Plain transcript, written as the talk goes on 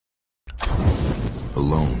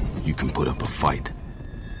Alone, you can put up a fight.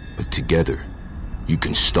 But together, you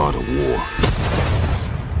can start a war.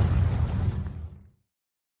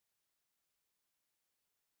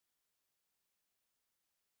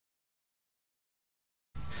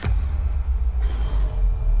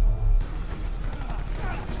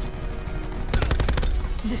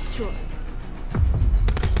 Destroyed.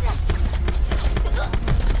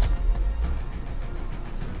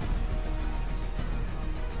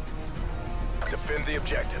 Defend the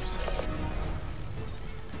objectives.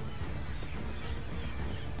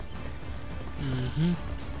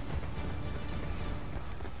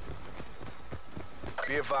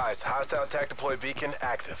 Be advised, hostile attack deploy beacon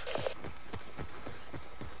active.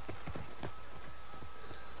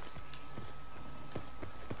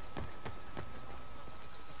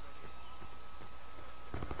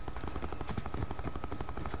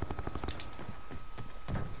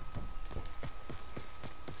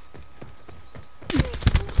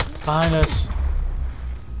 Behind us.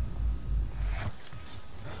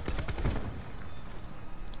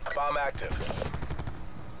 Bomb active.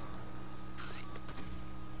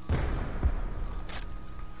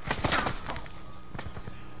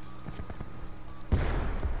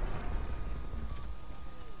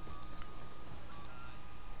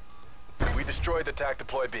 We destroyed the attack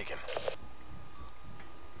deploy beacon.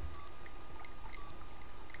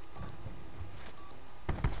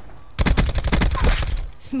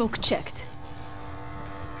 Smoke checked.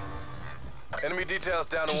 Enemy details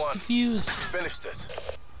down to one. Confused. Finish this.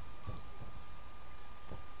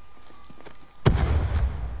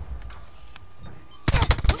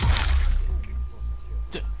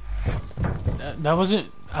 That wasn't.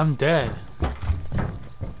 I'm dead.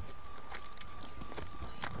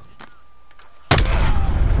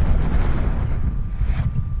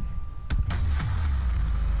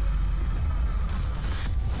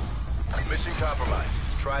 Mission compromised.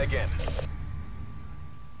 Try again.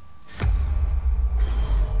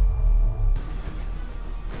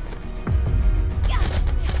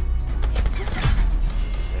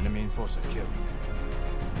 Enemy enforcer killed.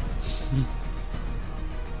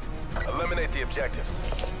 Eliminate the objectives.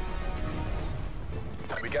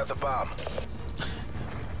 We got the bomb.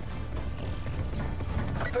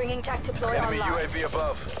 Bringing TAC deploy Enemy online. UAV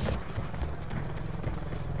above.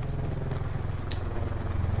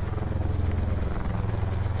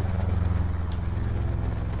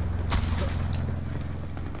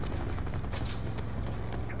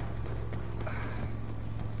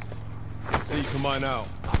 See, come on out.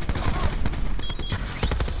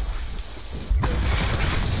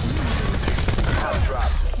 Bomb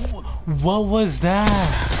dropped. What was that?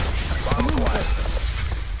 Bomb acquired.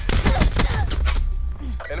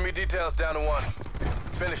 Enemy details down to one.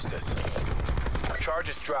 Finish this.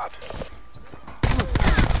 Charges dropped.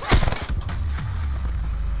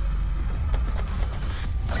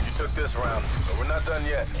 You took this round, but we're not done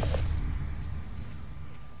yet.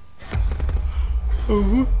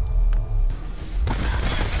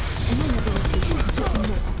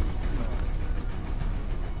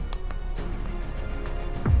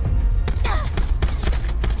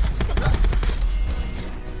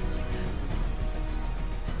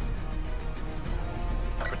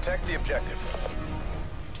 Protect the objective.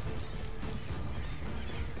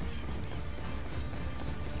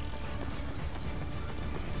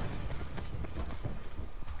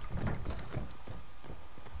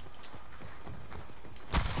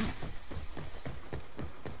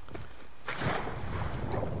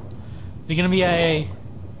 They're gonna be at A.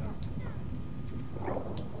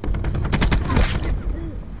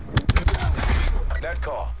 Net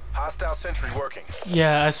call. Hostile sentry working.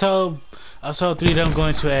 Yeah, I saw 3 of them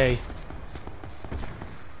going to A.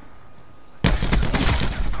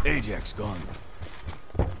 Ajax gone.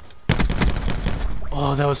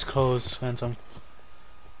 Oh, that was close, Phantom.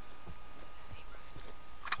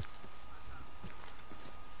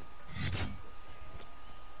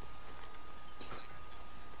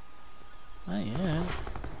 Not yet.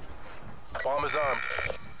 Bomb is armed.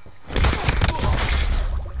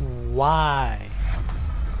 Why?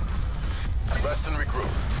 Rest and regroup.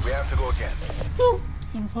 We have to go again. Woo!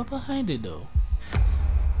 I'm far behind it though.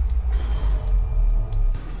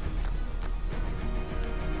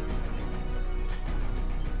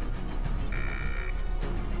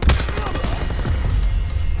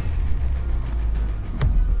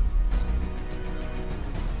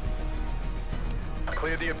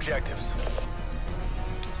 Clear the objectives.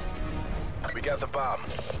 We got the bomb.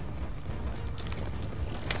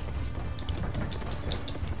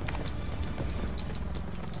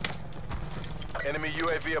 Enemy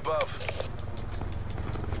UAV above.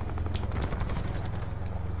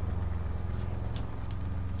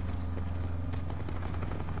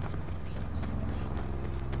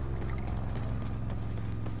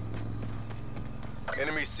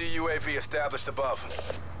 Enemy CUAV established above.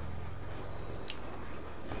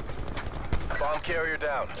 Bomb carrier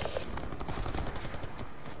down.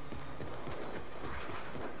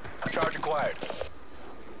 Charge acquired.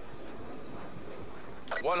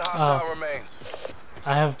 One hostile remains.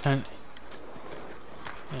 I have pen.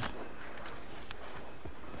 Yeah.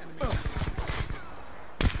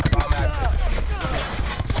 Bomb active.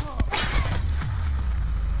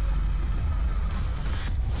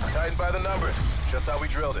 Tighten by the numbers. Just how we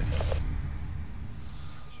drilled it.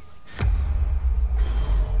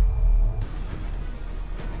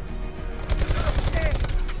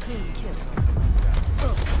 Clean kill.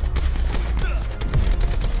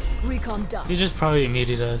 Recon done. He just probably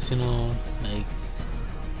muted us, you know, like.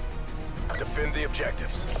 Defend the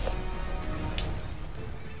objectives.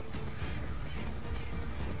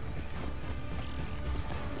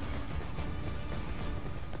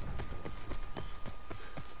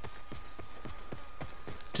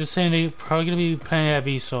 Just saying they probably gonna be playing at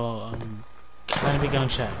B, so kind of be gonna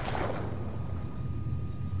check.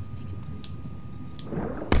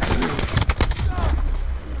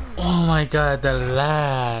 Oh my god, the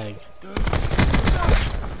lag.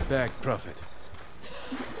 Back, Prophet.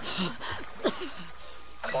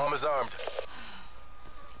 Bomb is armed.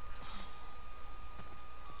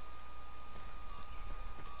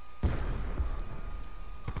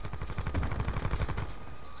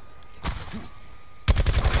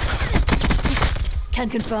 Can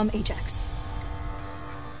confirm Ajax.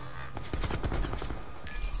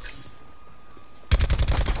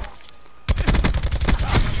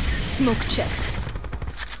 Smoke checked.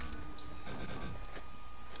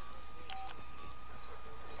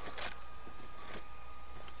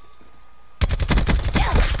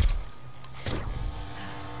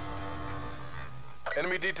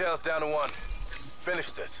 Enemy details down to 1.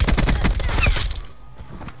 Finish this.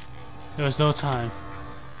 There was no time.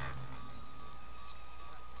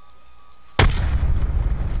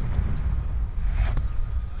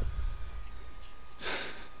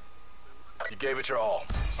 You gave it your all.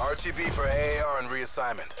 RTB for AAR and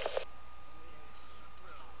reassignment.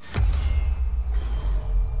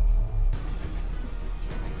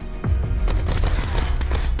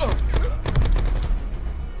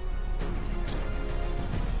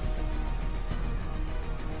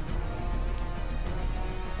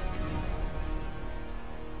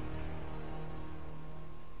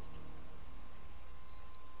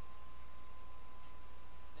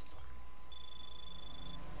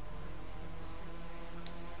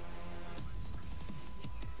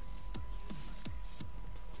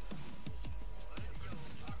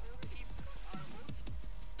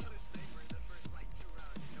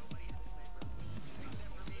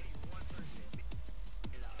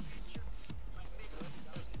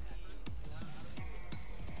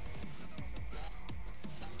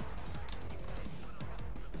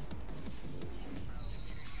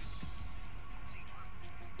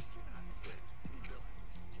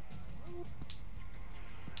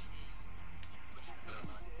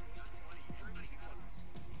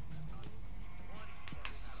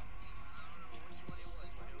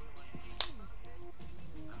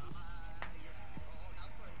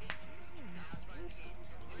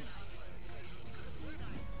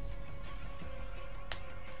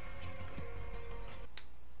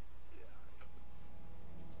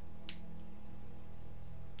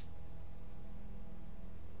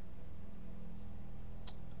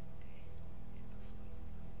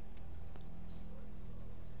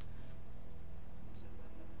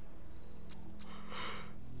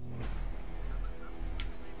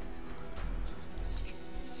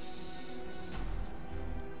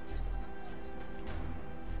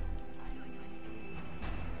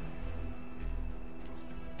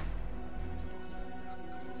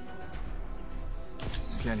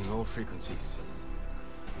 Scanning all frequencies.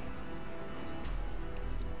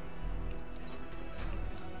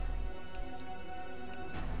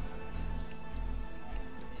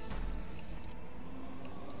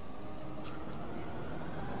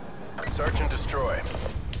 Search and destroy.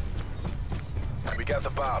 We got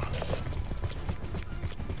the bomb.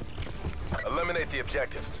 Eliminate the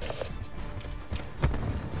objectives.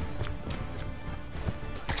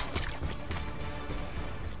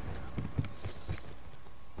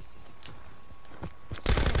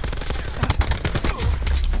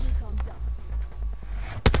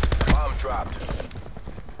 Bomb dropped.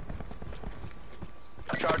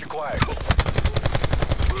 Charge acquired.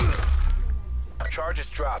 Charge is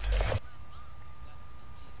dropped.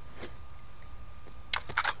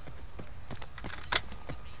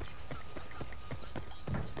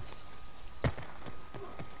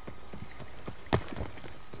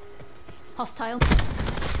 Hostile.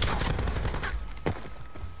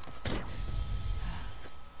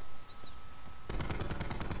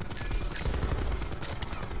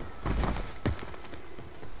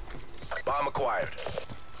 Bomb acquired.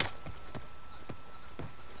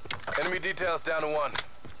 Enemy details down to 1.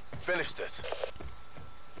 Finish this.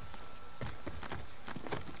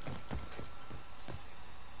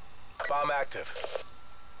 Bomb active.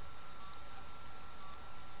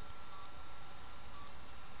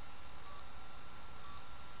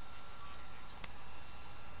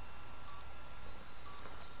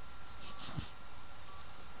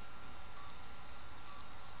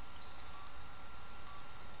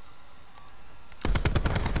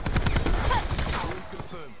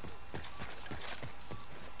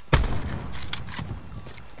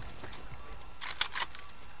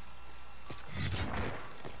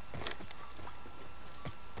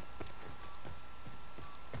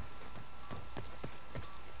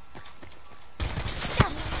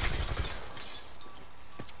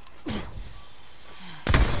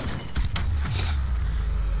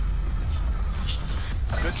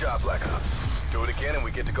 Good job, Black Ops. Do it again and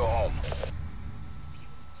we get to go home.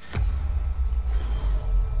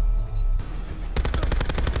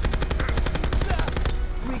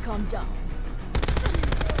 Recon down.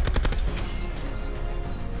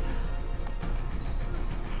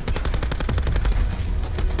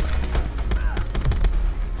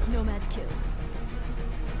 Nomad kill.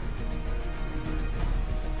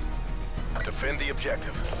 Defend the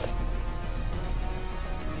objective.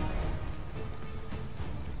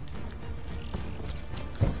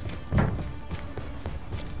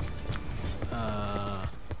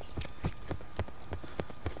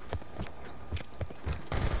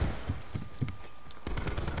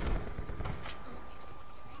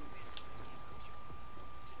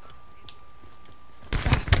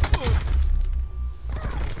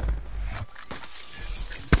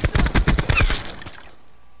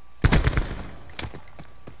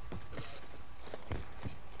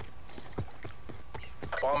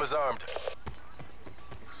 Bomb is armed.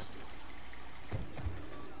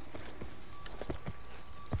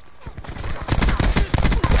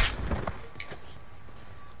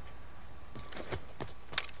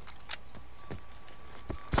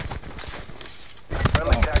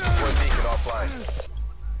 Friendly tactical beacon offline.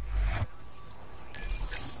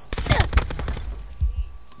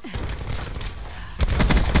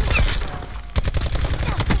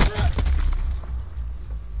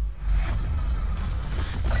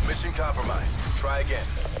 Mission compromised. Try again.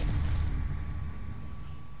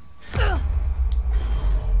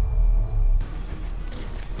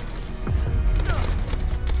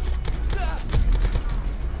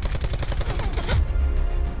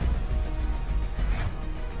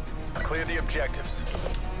 Clear the objectives.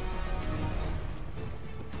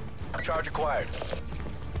 Charge acquired.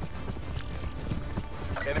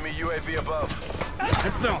 Enemy UAV above.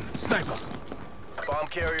 Heads down. Sniper. Bomb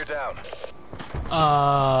carrier down.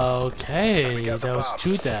 Okay, got the that was bomb.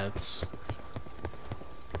 2 deaths.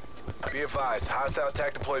 Be advised, hostile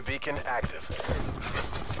attack deploy beacon active.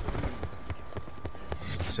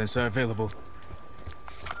 Sensor available.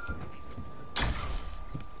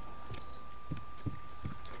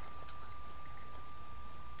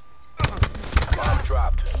 Bomb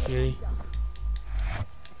dropped. Really?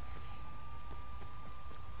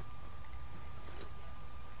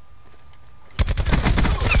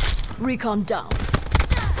 Recon down.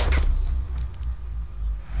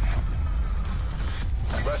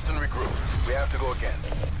 Rest and regroup. We have to go again.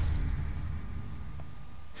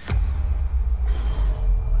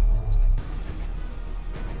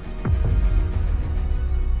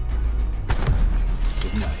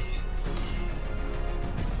 Good night.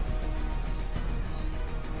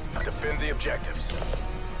 Defend the objectives.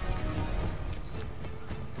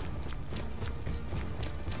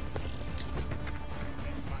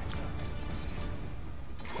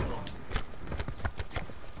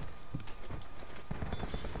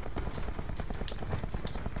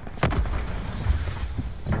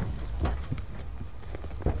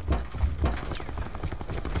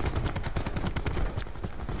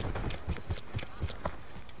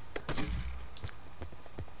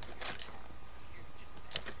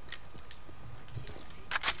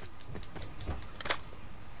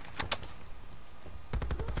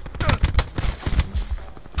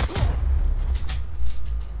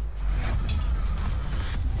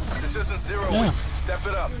 This isn't zero. Yeah. Step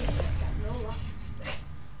it up.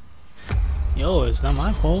 Yo, it's not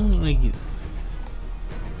my fault. Like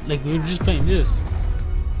we were just playing this.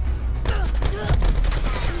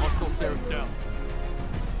 Hostile Sheriff down.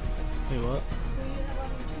 Wait, what?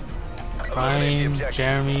 Brian,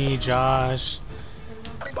 Jeremy, Josh.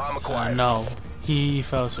 Bomb acquired. No, he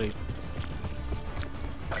fell asleep.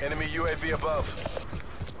 Enemy UAV above.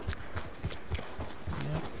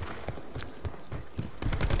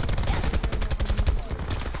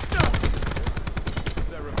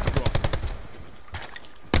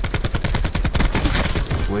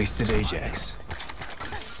 Wasted Ajax.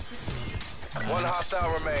 One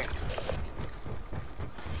hostile remains.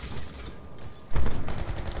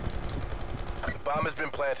 The bomb has been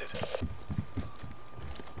planted.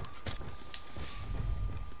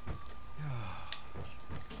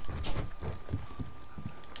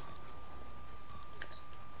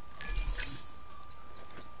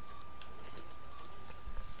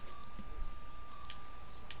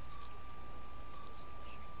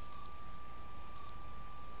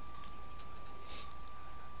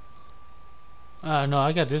 No,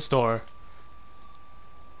 I got this door.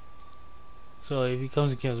 So if he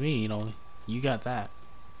comes and kills me, you know, you got that.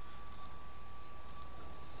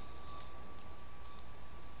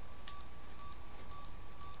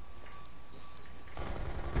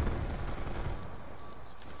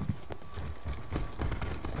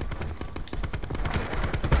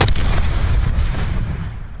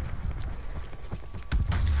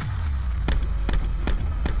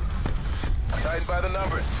 Tighten by the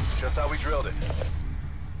numbers. Just how we drilled it.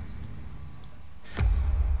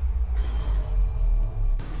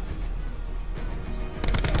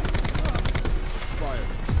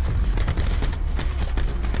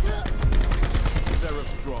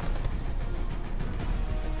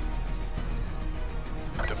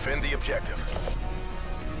 Defend the objective.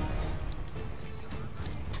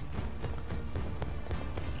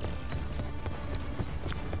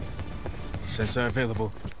 Sensor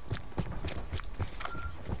available.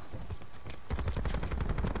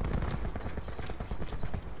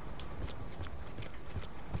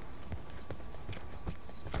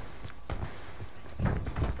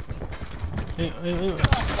 Wait.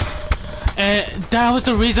 And that was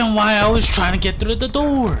the reason why I was trying to get through the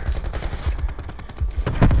door.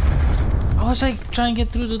 I was like trying to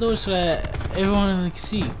get through the door so that everyone could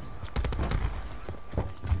see.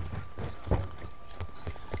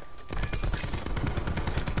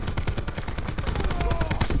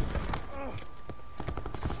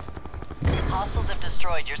 Hostiles have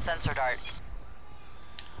destroyed your sensor dart.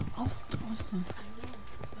 Oh, what's the...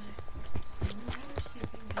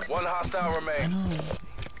 One hostile remains.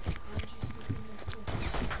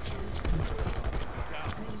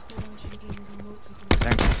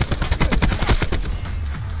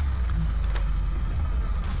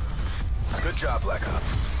 Good job, Black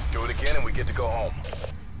Ops. Do it again and we get to go home.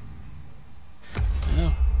 I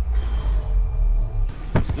know.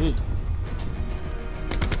 It's good.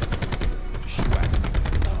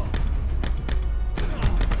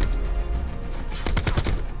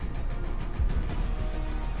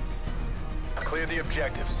 Clear the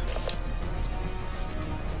objectives.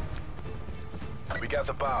 We got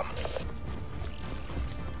the bomb.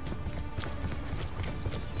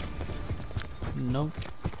 Nope.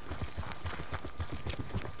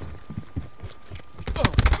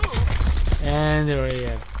 And they already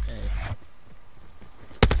have.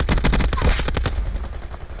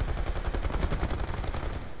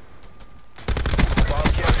 Bomb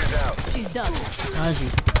captured down. She's done. How'd you?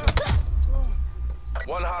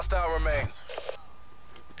 One hostile remains.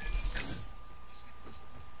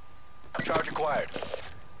 Charge acquired.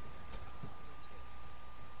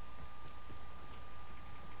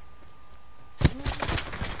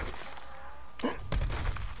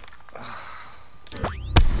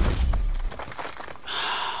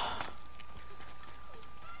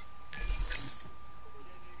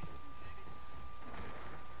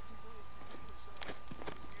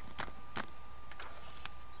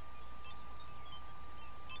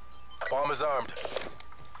 Bomb is armed.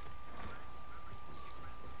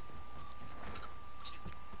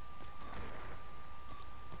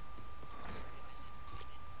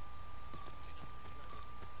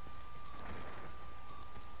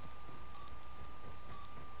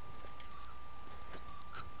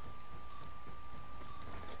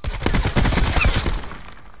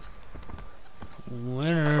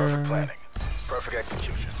 Winner. Perfect planning. Perfect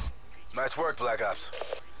execution. Nice work, Black Ops.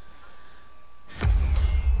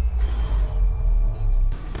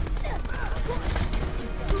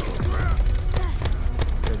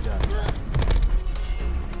 Good done.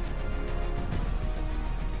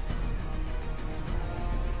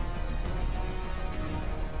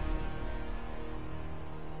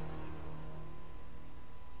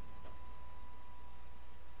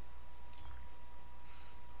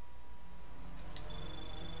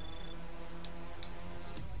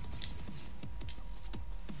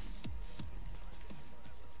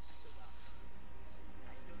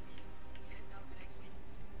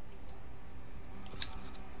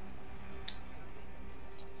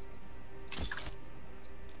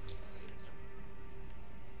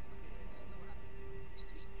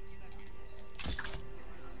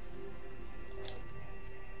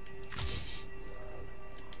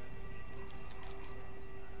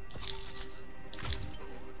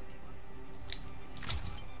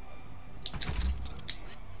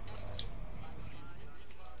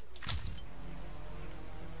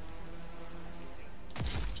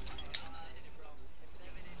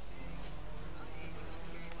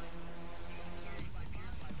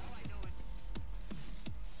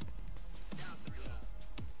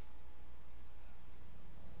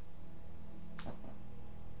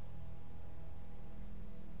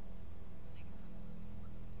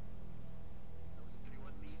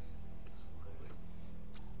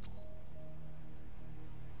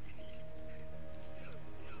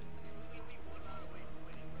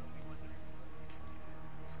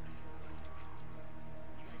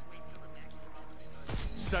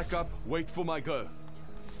 Stack up, wait for my go.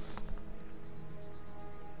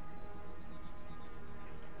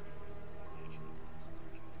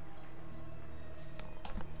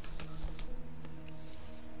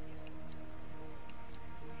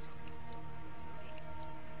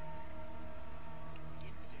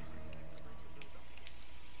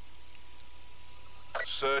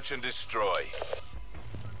 Search and destroy.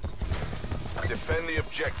 Defend the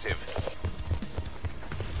objective.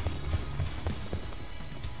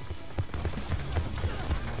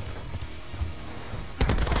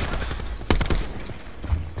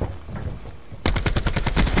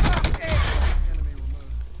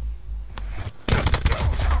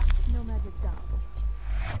 Nomad is down.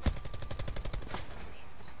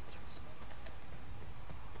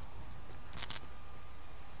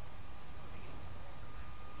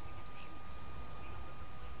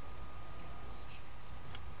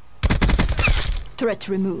 Threat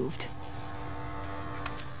removed.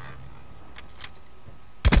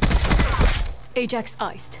 Ajax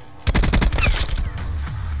iced.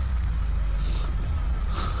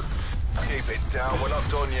 Keep it down, we're not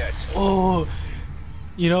done yet. Oh,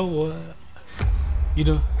 you know what? You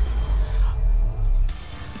know.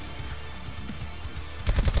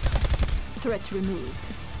 Threat removed.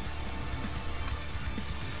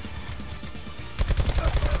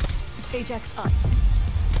 Ajax iced.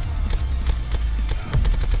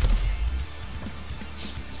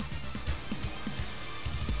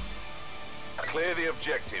 Clear the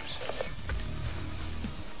objectives.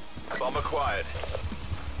 Bomb acquired.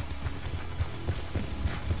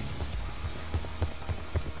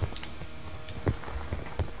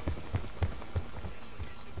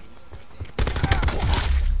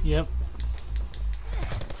 Yep.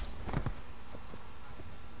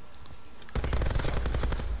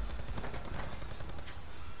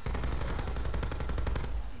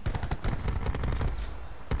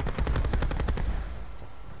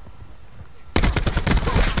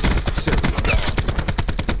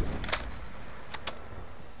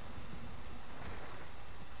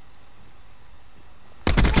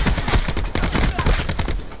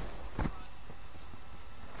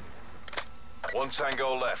 One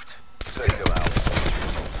tango left. Take them out.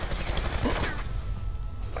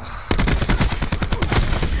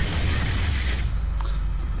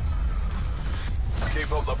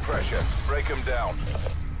 Keep up the pressure. Break them down.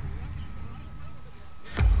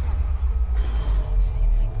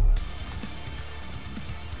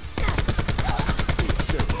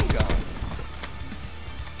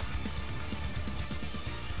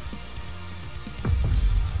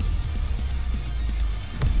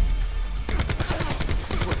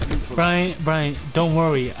 Brian, don't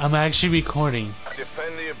worry. I'm actually recording.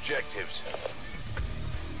 Defend the objectives.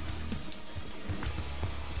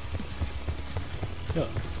 Yo.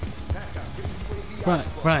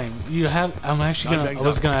 Brian, you have. I'm actually gonna. I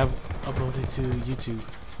was gonna upload it to YouTube.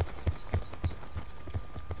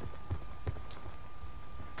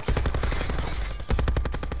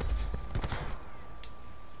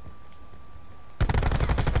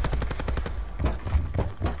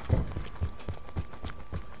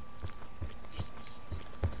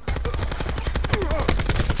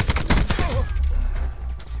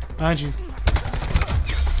 Behind you.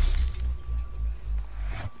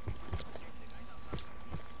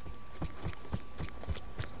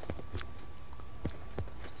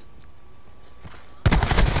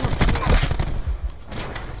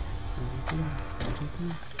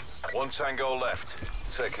 One tango left.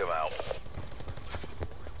 Take him out.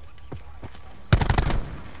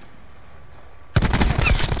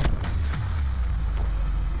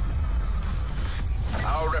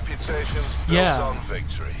 Our reputation's built on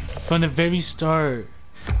victory. From the very start.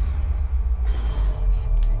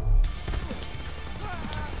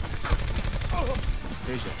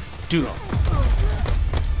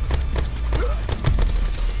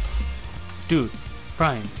 Dude,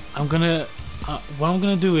 Brian, I'm gonna what I'm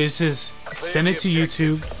gonna do is just send it to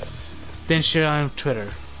YouTube, then share it on Twitter.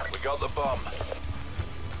 We got the bomb.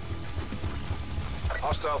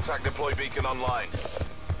 Hostile TAC deploy beacon online.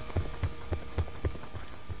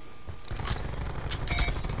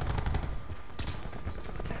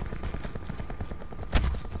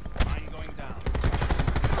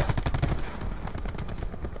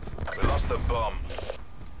 We lost the bomb.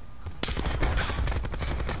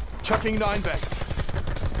 Chucking 9 back.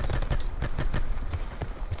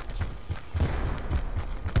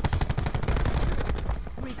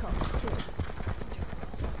 Recon killed.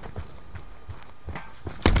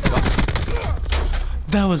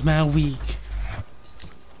 That was mad weak.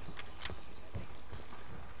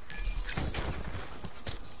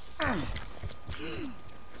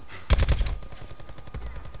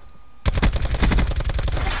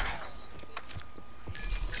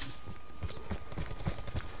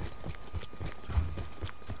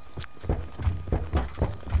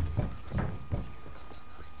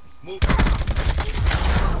 You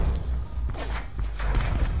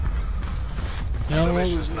know,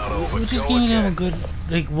 mission's not over. we're just Go giving them a again. good,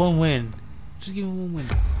 like, one win. Just give them one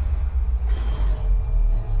win.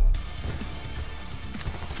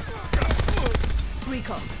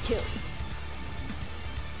 Recon killed.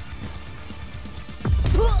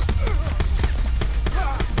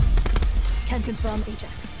 Can confirm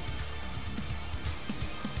Ajax.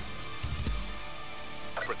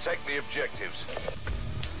 Protect the objectives.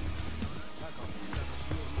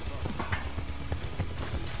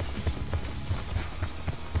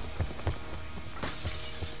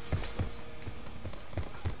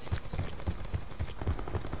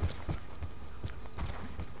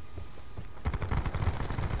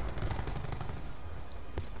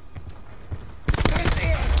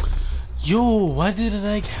 Yo, why did it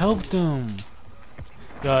like help them?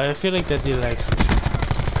 Yo, I feel like that did like.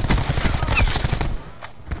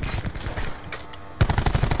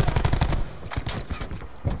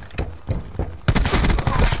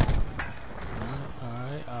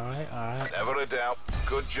 Alright. Never a doubt.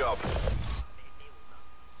 Good job.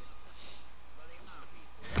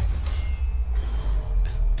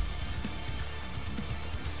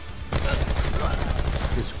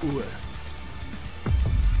 This Uhr.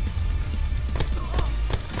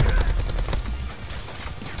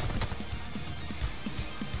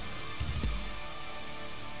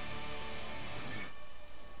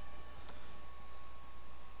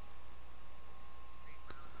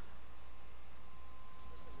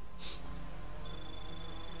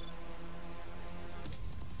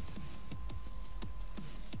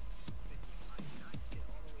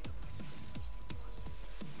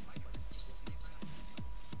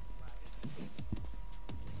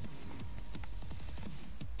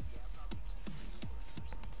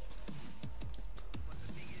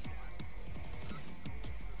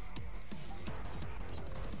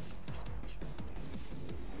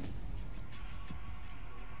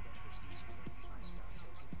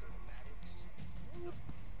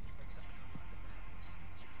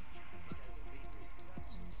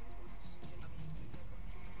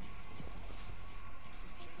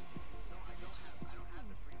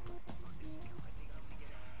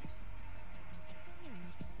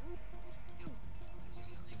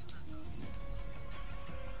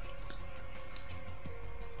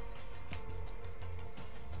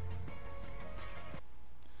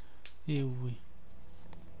 Here we.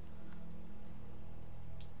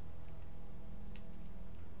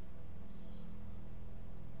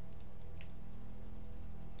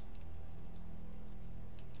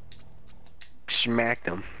 Smacked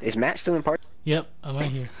him. Is Matt still in part? Yep, I'm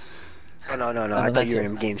right here. Oh, no. I thought you were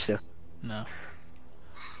in game still. No.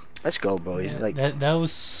 Let's go, boys. Yeah, Like that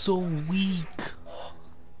was so weak.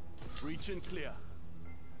 Breach and clear.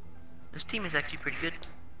 This team is actually pretty good.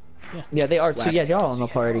 Yeah, they are too. Yeah, they're all in the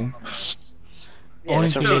party. yeah, Only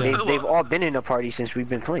that's what I'm saying. three. They've all been in a party since we've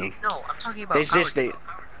been playing. No, I'm talking about. There's just our they.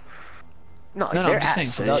 No, No, they're I'm just saying,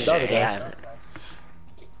 ass. the other guy. Yeah.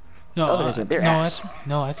 No, other guys are their no, ass.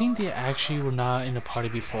 I think they actually were not in the party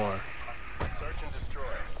before. Search and destroy.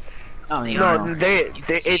 Oh, yeah. No,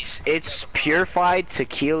 it's Purified,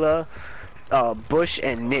 Tequila, Bush,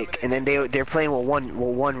 and Nick, and then they're playing with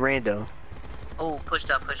one rando. Oh, pushed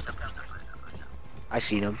up. I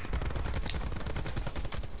seen him.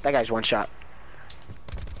 That guy's one shot.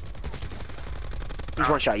 He's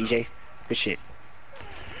one shot, EJ. Good shit.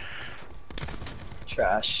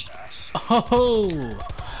 Trash. Oh,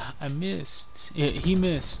 I missed. Yeah, he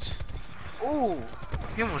missed. Ooh,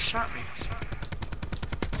 he almost shot me.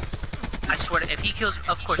 I swear to, if he kills,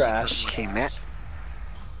 of course Trash. Okay, Matt.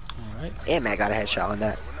 All right. And Matt got a headshot on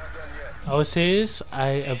that. I would say this: I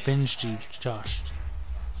avenged you, Josh.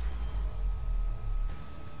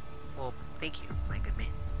 Well, thank you, my good man.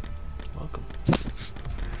 Welcome.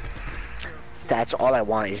 That's all I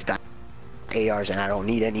want is ARs, and I don't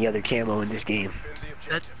need any other camo in this game.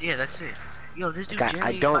 That's it. Yo, this dude Like, Jerry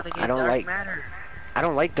I don't about to get Dark like- Matter. I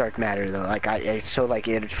don't like dark matter though. Like so like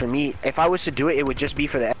for me, if I was to do it, it would just be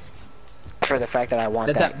for the fact that I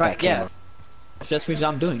want that Right, yeah. camo. That's the reason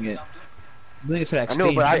I'm doing it. I'm doing it for the XP. I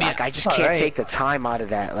know, but mean, I just it's can't alright. take the time out of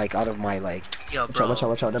that, like out of my like. Yo, Watch bro. out,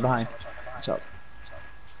 watch out, they're behind. Watch out.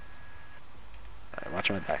 Watch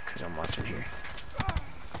my back, cause I'm watching here.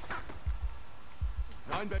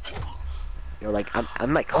 9 back. Yo, like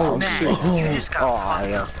I'm like Oh, hungry. man, you just got fucked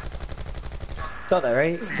yeah. up. Saw that,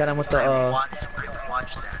 right? Got him with the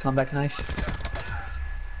Watch that. comeback knife.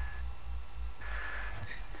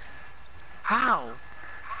 How?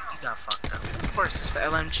 You got fucked up. Of course, it's the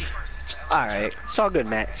LMG. Alright, it's all good,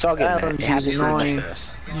 Matt. It's all good, Matt. It LMG's happens to the best annoying. of us.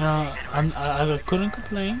 You know, I couldn't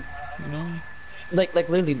complain. You know, like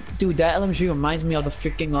literally, dude, that LMG reminds me of the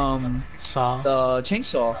freaking Saw. the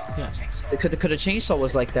chainsaw. Yeah. The chainsaw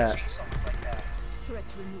was like that. Threat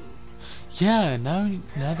removed. Yeah. Now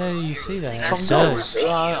that you say that, it From does. those,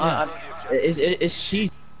 it's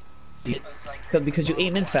cheesy. Because you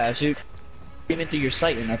aim in fast, you aim into your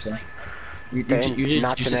sight and nothing. You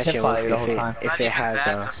Not to just hit mention fire the whole time. if it has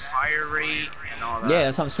the fire rate and all that. Yeah,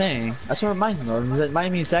 that's what I'm saying. That's what it reminds me of. It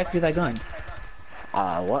reminds me exactly of that gun.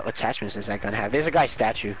 what attachments does that gun have? There's a guy's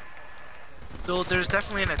statue. Though there's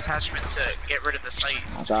definitely an attachment to get rid of the sight.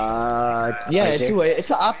 Yeah, Is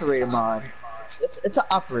it's an operator mod. It's an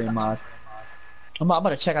operator mod. I'm about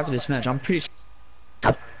to check after this match. I'm pretty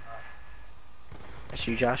sure. That's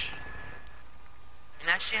you, Josh. And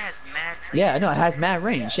that shit has mad. Yeah, I know it has mad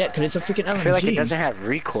range. Yeah, because it's a freaking LMG. I feel like it doesn't have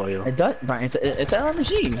recoil. It does, Brian. It's an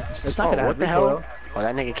LMG. It's not gonna what have the recoil. hell? Oh,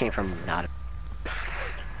 that nigga came from not.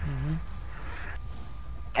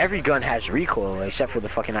 Every gun has recoil except for the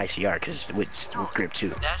fucking ICR, because with grip 2,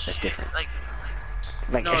 that's different.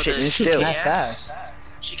 Like No, that shit the is still. Not fast.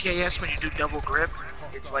 GKS, when you do double grip,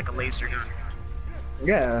 it's like a laser gun.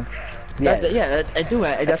 Yeah. Yeah. I do.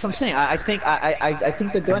 That's what I'm saying. I think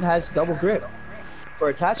the gun has double grip for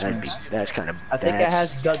attachments. That's kind of. I think it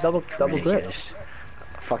has double grip. ridiculous.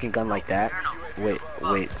 A fucking gun like that with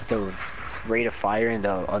the rate of fire and the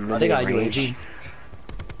I think unlimited I range. UAV.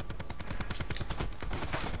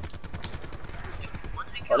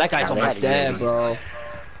 Oh, that guy's Yeah, almost they had dead, UAV. bro.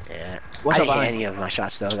 Yeah. What's I up didn't hit behind? any of my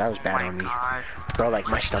shots though. That was bad on me, God. bro. Like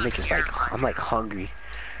my stomach is like I'm like hungry.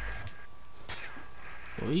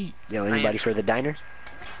 Wait. Yo, anybody for the diner?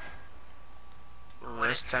 Oh,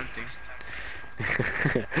 it's tempting.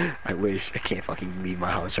 I wish. I can't fucking leave my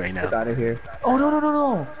house right Get now. out of here. Oh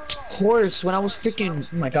no. Horse, when I was freaking,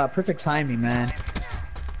 oh my god, perfect timing, man.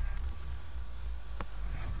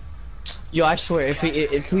 Yo, I swear,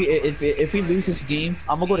 if we lose this game,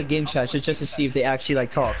 I'm gonna go to game chat just to see if they actually like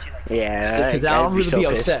talk. Yeah, Because I'd I'm gonna be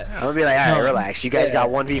pissed. upset. I'm gonna be like, alright, No. relax. You guys Yeah. got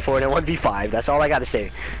 1v4 and 1v5. That's all I gotta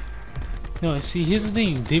say. No, see, here's the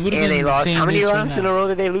thing. They would have And been they lost. saying How many this right rounds in now. a row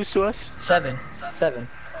did they lose to us? 7.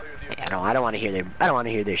 Yeah, I don't want to hear their. I don't want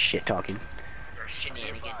to hear their shit talking. They're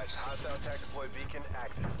shenanigans. Hostile attack deploy beacon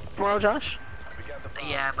active. Tomorrow, Josh? We got the bomb.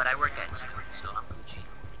 Yeah, but I work at 2, so I'm Gucci.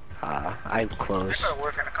 I'm I close. gotta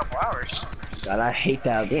work in a couple hours. God, I hate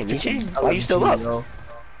that. Yeah, me too. I Why love you still this up? game, yo.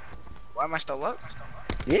 Why am I still up?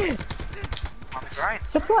 Yeah, On the grind.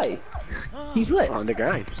 It's a play. He's lit. on the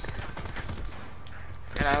grind.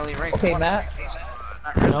 And I only rank Okay, once. Matt.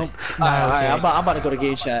 Nope. Nah, Alright, okay. I'm about to go to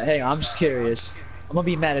game chat. Hang on, I'm just curious. I'm gonna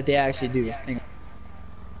be mad if they actually do. Hang on.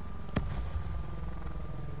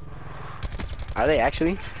 Are they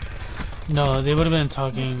actually? No, they would have been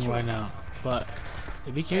talking right now, but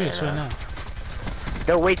they'd be curious right now.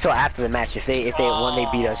 They'll wait till after the match if they when they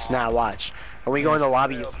beat us. Nah, watch. When we go in the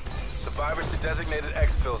lobby, Survivors to designated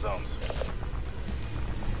exfil zones.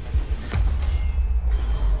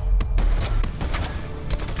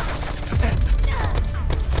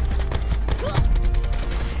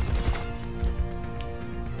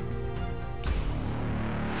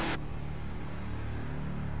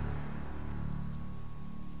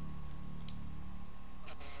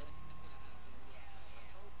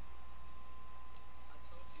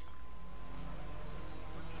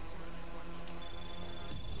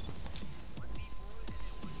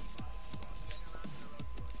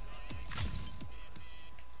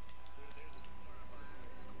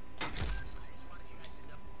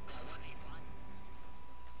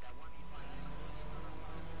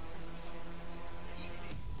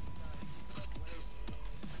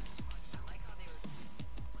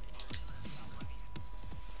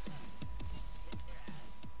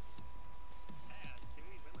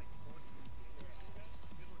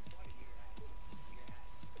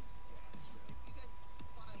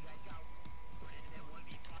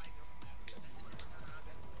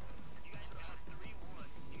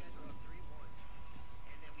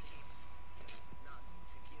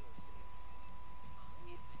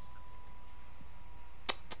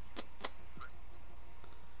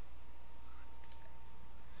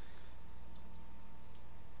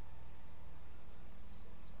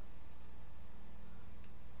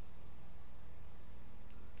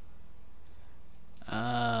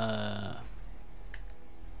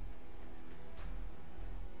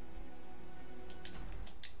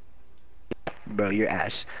 bro, your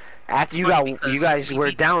ass. After you Funny got, you because guys we were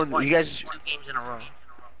beat them down. twice, You guys, 2 games in a row.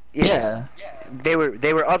 Yeah. they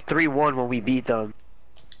were up 3-1 when we beat them.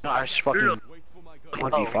 Gosh, fucking Wait for my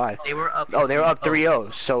gun. 1v5. They were up. Oh, they were up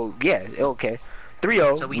 3-0. So yeah, okay.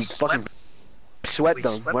 3-0. So we fucking we swept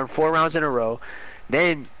them. swept Went 4 rounds in a row.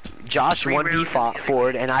 Then Josh 3 rounds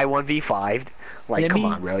 1v4'd and I 1v5'd. Like, Yeah, come me-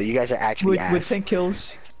 on, bro. You guys are actually with ass. 10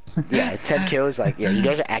 kills. Yeah, 10 kills. Like, yeah, you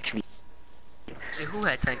guys are actually. Wait, who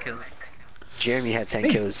had 10 kills? Jeremy had 10 Me.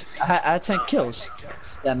 kills. I had 10 kills.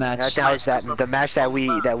 That match. That was the match that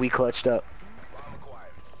we clutched up.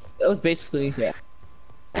 It was basically, yeah.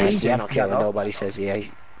 See, I don't care what nobody says. Yeah,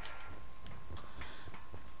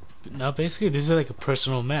 Now basically this is like a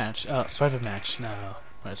personal match, private match. No,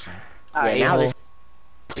 wrestling. yeah. Now this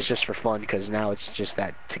is just for fun because now it's just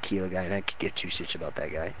that tequila guy, and I could give two shits about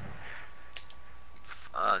that guy.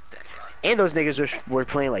 Fuck that guy. And those niggas were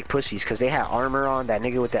playing like pussies because they had armor on. That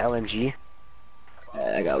nigga with the LMG.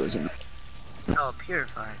 Yeah, that guy was in. Oh,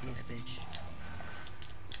 purified. He's a bitch.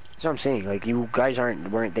 That's what I'm saying. Like, you guys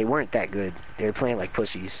weren't that good. They were playing like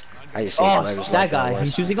pussies. I just say Oh, whoever's that life guy. was.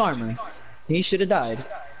 He's using armor. He should have died.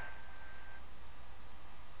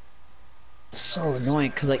 It's so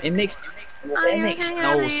annoying because like it makes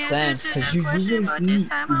no sense because you usually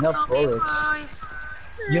eat enough bullets.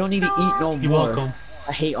 You don't need to eat no You're more. welcome.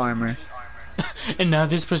 I hate armor. And now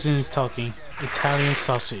this person is talking Italian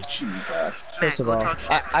sausage. First of all,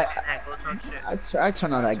 I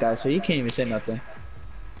turn on that guy so you can't even say nothing.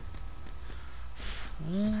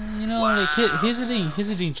 You know, like here's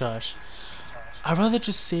the thing, Josh. I'd rather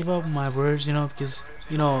just save up my words, you know, because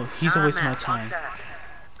you know he's a waste of my time.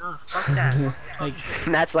 No, fuck that. Like,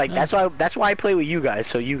 And that's why I play with you guys,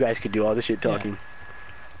 so you guys could do all the shit talking.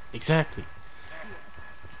 exactly.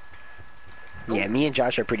 Yeah, me and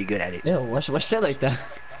Josh are pretty good at it. Ew, why say it like that?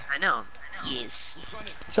 I know. Yes.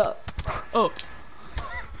 So, Oh,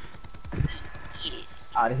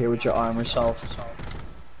 Yes. out of here with your armor self.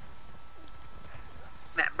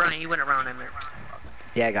 Matt, Brian, he went around him.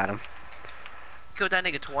 Yeah, I got him. Killed that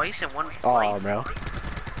nigga twice and one Oh, life. bro.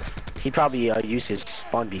 He probably used his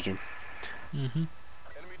spawn beacon. mhm. Enemy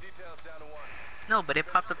details down to 1. No, but it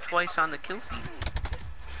popped up twice on the kill feed.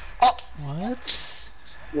 What?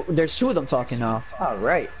 Well, there's two of them talking now. All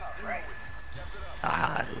right.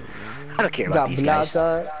 I don't care We about got these guys.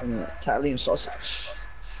 Blaza and Italian sausage.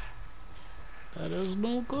 That is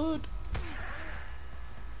no good.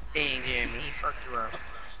 Dang, Jeremy, he fucked you up.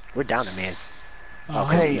 We're down to man.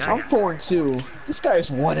 Hey, I'm 4-2. This guy is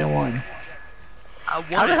 1-1. How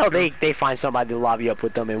the hell they find somebody to lobby up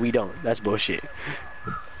with them and we don't? That's bullshit.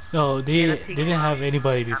 No, they didn't have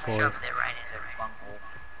anybody I'm before. shoving it right in their bunghole.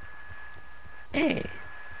 Hey.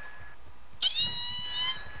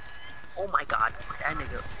 Oh my god, that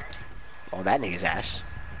nigga. Oh, that nigga's ass.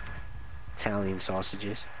 Italian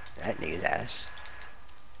sausages. That nigga's ass.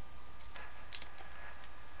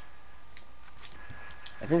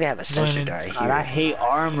 I think they have a sensor guy here. God, I hate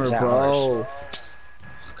armor, Is that bro.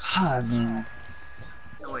 God, man.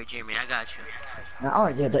 Don't worry, Jeremy, I got you. Oh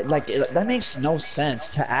yeah, that makes no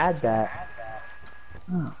sense to add that.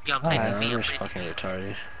 Oh, Yo, I'm God, taking me. I'm Armor's taking fucking me.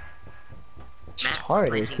 retarded. Matt,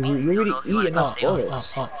 retarded because you already eat enough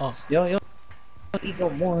bullets. Oh. Yo, don't eat no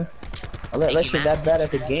more. Unless you're that bad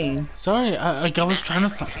at the game. Sorry, I was trying to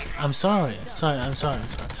find. I'm sorry. I'm sorry.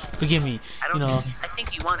 Forgive me. I You don't. know, I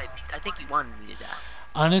think you wanted me to die.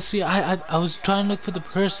 honestly, I was trying to look for the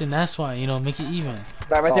person. That's why, you know, make it even.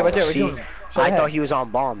 Right there, Oh, see, I thought he was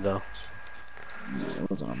on bomb though.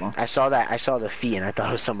 I saw the feet and I thought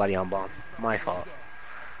it was somebody on bomb. My fault.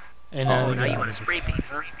 And Oh, now they you got- want to spray paint,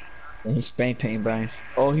 huh? And he's spraying paint, Brian.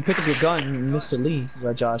 Oh, he picked up your gun, Mr. Lee,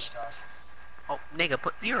 right, Josh? Oh, nigga,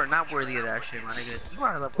 you are not worthy of that shit, my nigga. You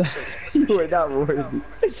are level 6. You are not worthy.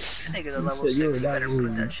 Nigga, the level said 6, you you were not better worthy.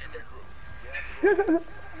 put that shit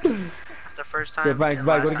in. That's the first time. Yeah, Brian, and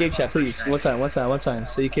go last to game time. chat, please. One time,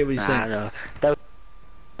 so you can what he's I saying. know. That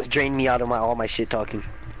was draining me out of all my shit talking.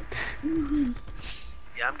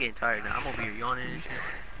 Yeah, I'm getting tired now. I'm over here yawning and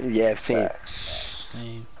shit. Yeah, same.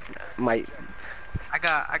 Same. My I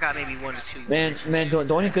got maybe 1 or 2. Man,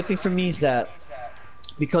 the only good thing for me is that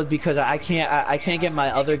because I can't get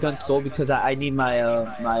my other gun skull because I need my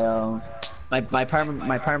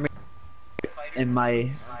primary and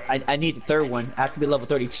I need the third one. I have to be level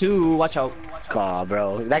 32. Watch out. God,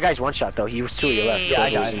 bro. That guy's one shot though. He was 2 of your left. Yeah, I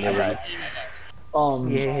He was got in it. there, right?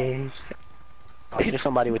 Yeah. I hit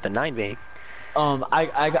somebody with the 9 bang.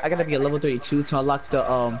 I gotta be a level 32 to unlock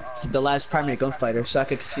the last primary gunfighter, so I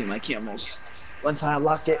can continue my camos. Once I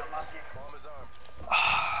unlock it.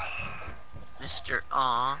 Mr.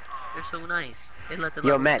 Aw, you're so nice. They let the Yo,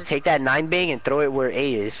 level Matt, 6 take that 9 bang and throw it where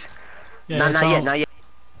A is. Yeah, Not that's yet, all. not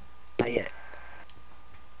yet.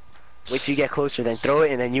 Wait till you get closer, then throw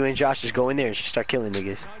it, and then you and Josh just go in there and just start killing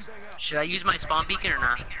niggas. Should I use my spawn beacon or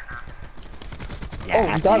not? Yeah, Oh, you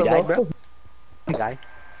after got you it, die, bro. You die.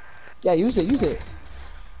 Yeah, use it.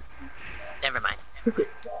 Never mind. Took it.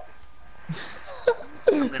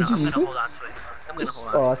 I'm gonna hold on to it. I'm gonna hold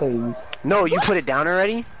on. Oh, I thought you used. No, you put it down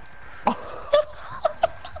already?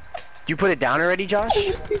 You put it down already, Josh?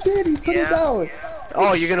 He did. He put it down.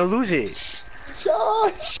 Oh, you're gonna lose it.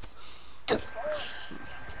 Josh.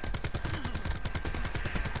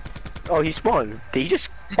 Oh, he spawned. Did he just?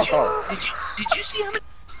 Did you see how many?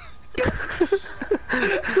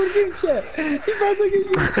 Look at chat. He about to look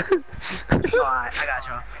at you. Oh, I got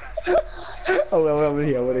y'all. Oh, well, I'm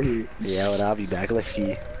here. I wanna hear you. Yeah, well, I'll be back. Let's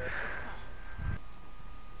see.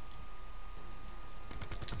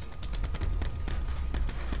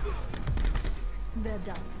 They're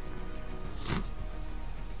done.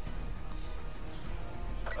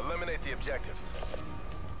 Eliminate the objectives.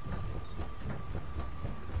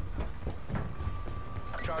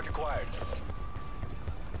 Charge acquired.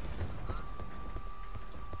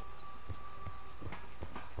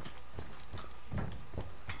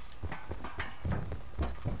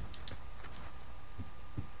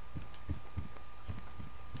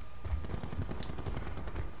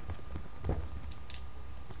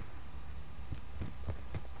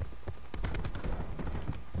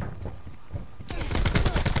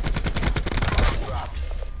 Dropped.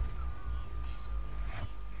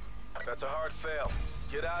 That's a hard fail.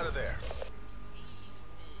 Get out of there.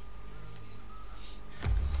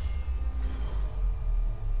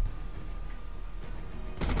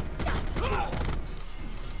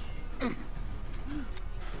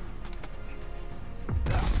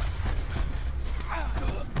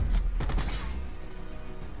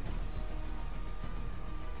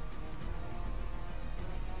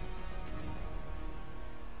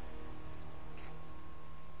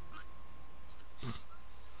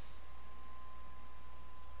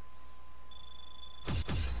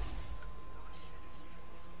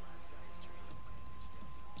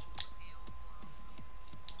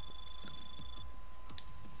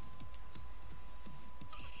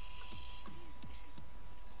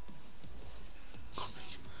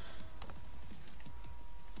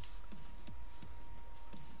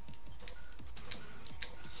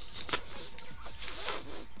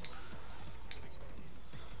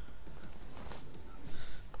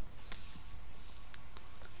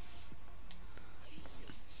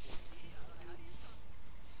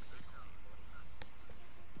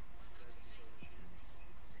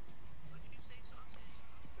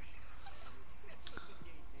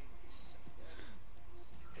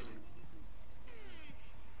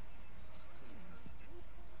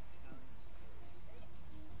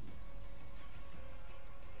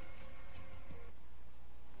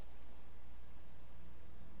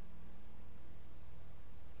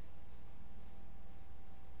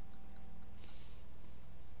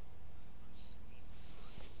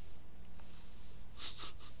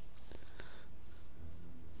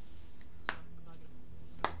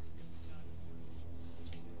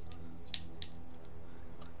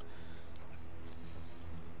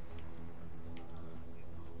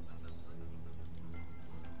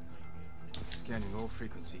 Scanning all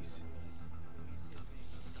frequencies.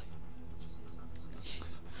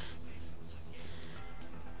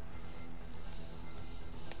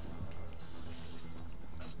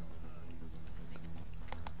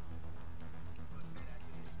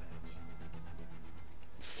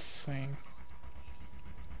 Same.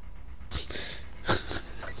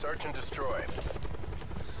 Search and destroy.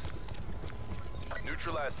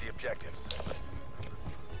 Neutralize the objectives.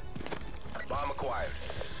 Bomb acquired.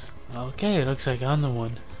 Okay, it looks like I'm the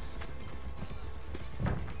one.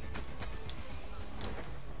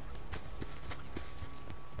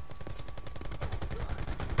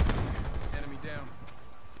 Enemy down.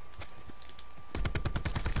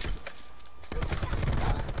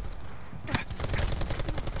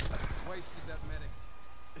 Wasted that medic.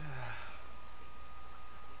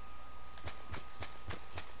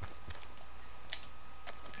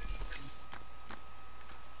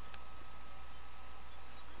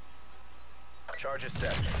 Charge is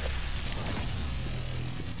set.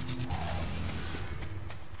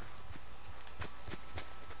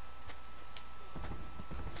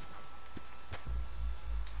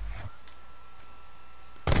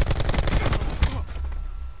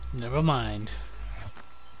 Never mind.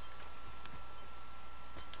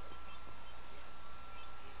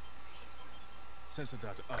 Sensor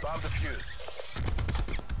data up. Bomb defused.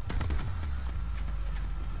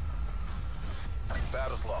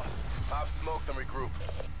 Battle's lost. Pop smoke, then regroup.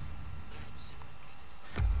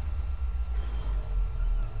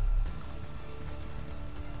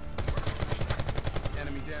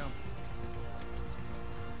 Enemy down.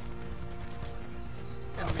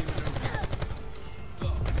 Enemy maneuver.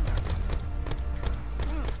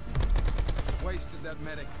 Wasted that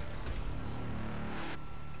medic.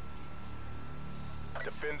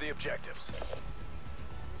 Defend the objectives.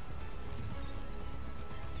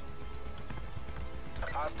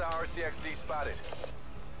 Hostile RCXD spotted.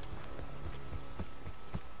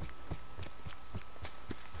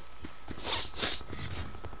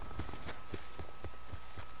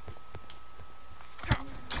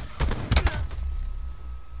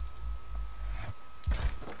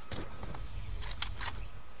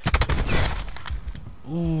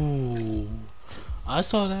 Ooh, I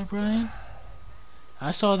saw that, Brian.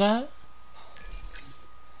 I saw that.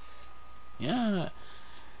 Yeah.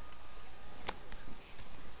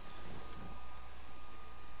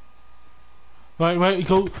 Right,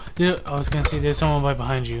 go. There, I was gonna say there's someone right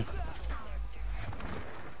behind you.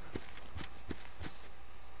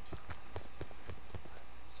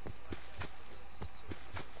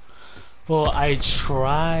 Well, I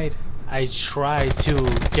tried to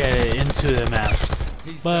get it into the map,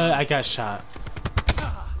 but I got shot.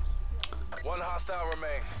 One hostile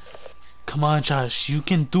remains. Come on, Josh, you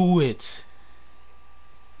can do it.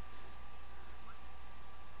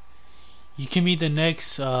 You can be the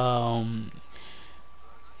next,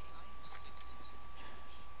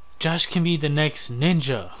 Josh can be the next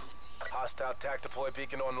ninja. Hostile TAC deploy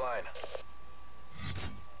beacon online.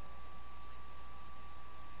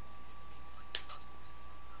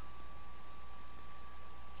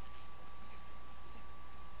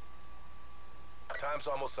 Time's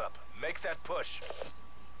almost up. Make that push.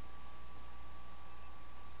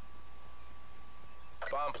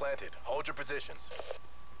 Bomb planted. Hold your positions.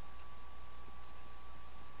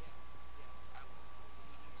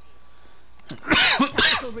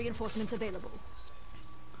 Tactical reinforcements available.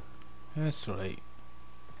 That's right.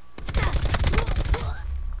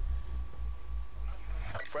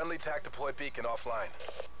 Friendly TAC deploy beacon offline.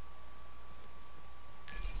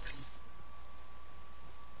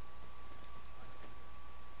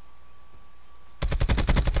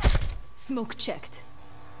 Smoke checked.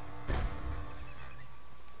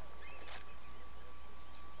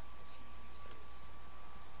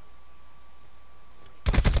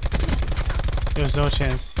 There's no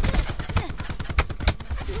chance.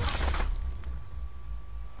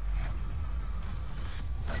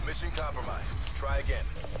 Mission compromised. Try again.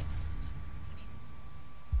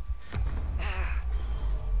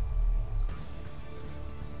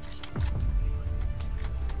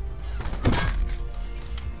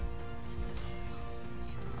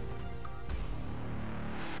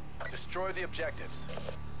 Destroy the objectives.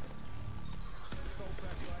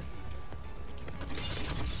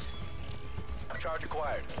 Charge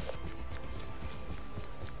acquired.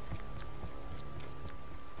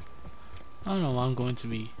 I don't know what I'm going to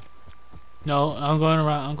be. No, I'm going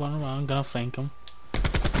around. I'm gonna flank them.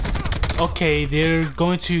 Okay, they're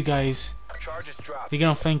going to you guys. Charges dropped. They're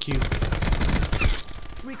gonna flank you.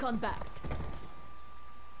 Recon backed.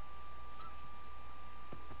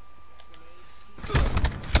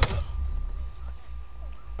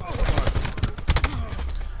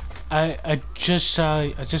 I just saw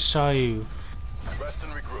you. Rest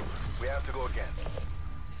and regroup. We have to go again.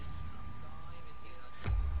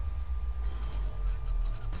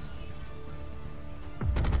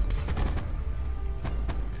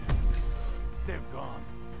 They're gone.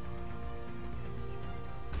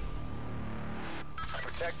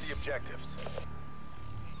 Protect the objectives.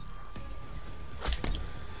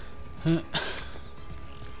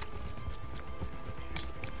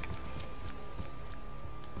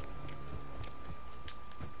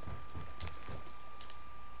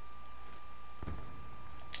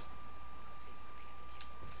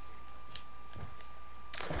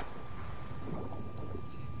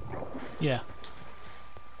 Yeah.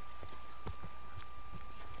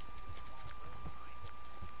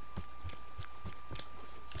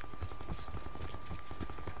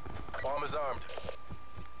 Bomb is armed.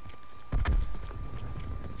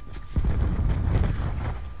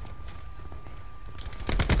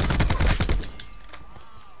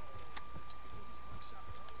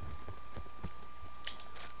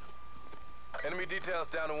 Enemy details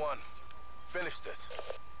down to one. Finish this.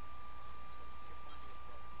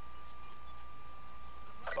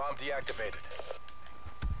 Bomb deactivated.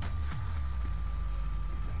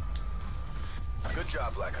 Good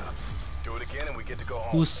job, Black Ops. Do it again and we get to go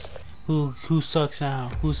home. Who sucks now?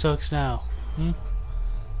 Who sucks now? Hmm?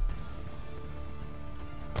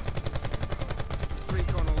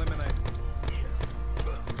 Recon eliminated.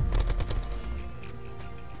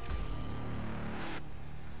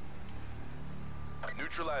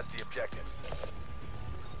 Neutralize the objectives.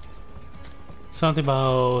 Something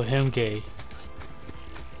about him gay.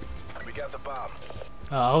 We got the bomb.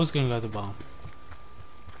 I was gonna get the bomb.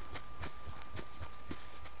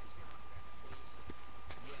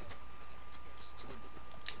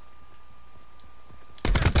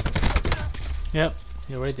 Yep,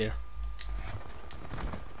 you're right there.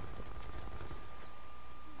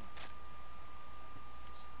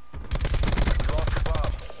 We lost the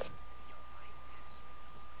bomb.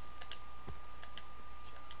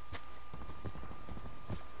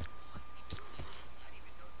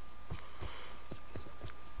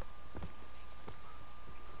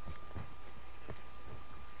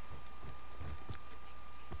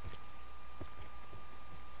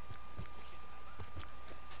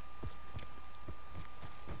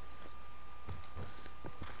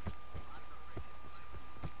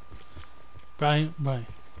 Brian.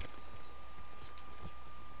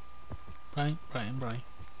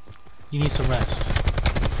 You need some rest.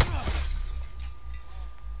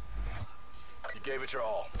 You gave it your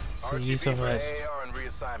all. So you need some RTB for rest. AAR and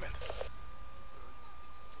reassignment.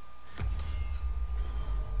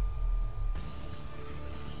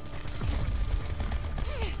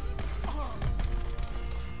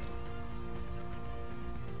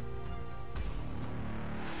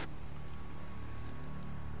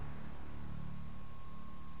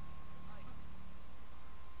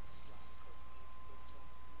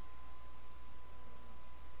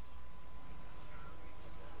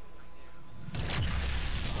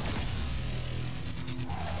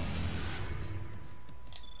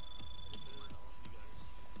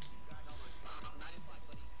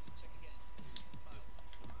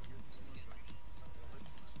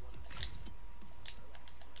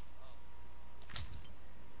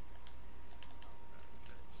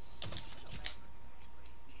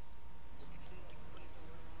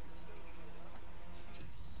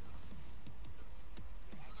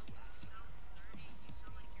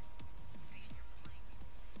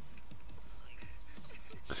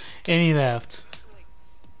 And he left.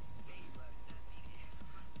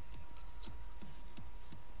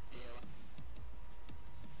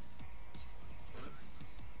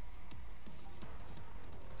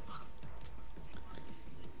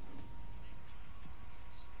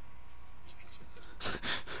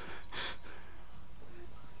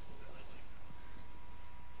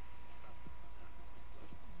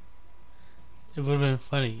 It would have been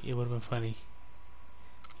funny. It would have been funny.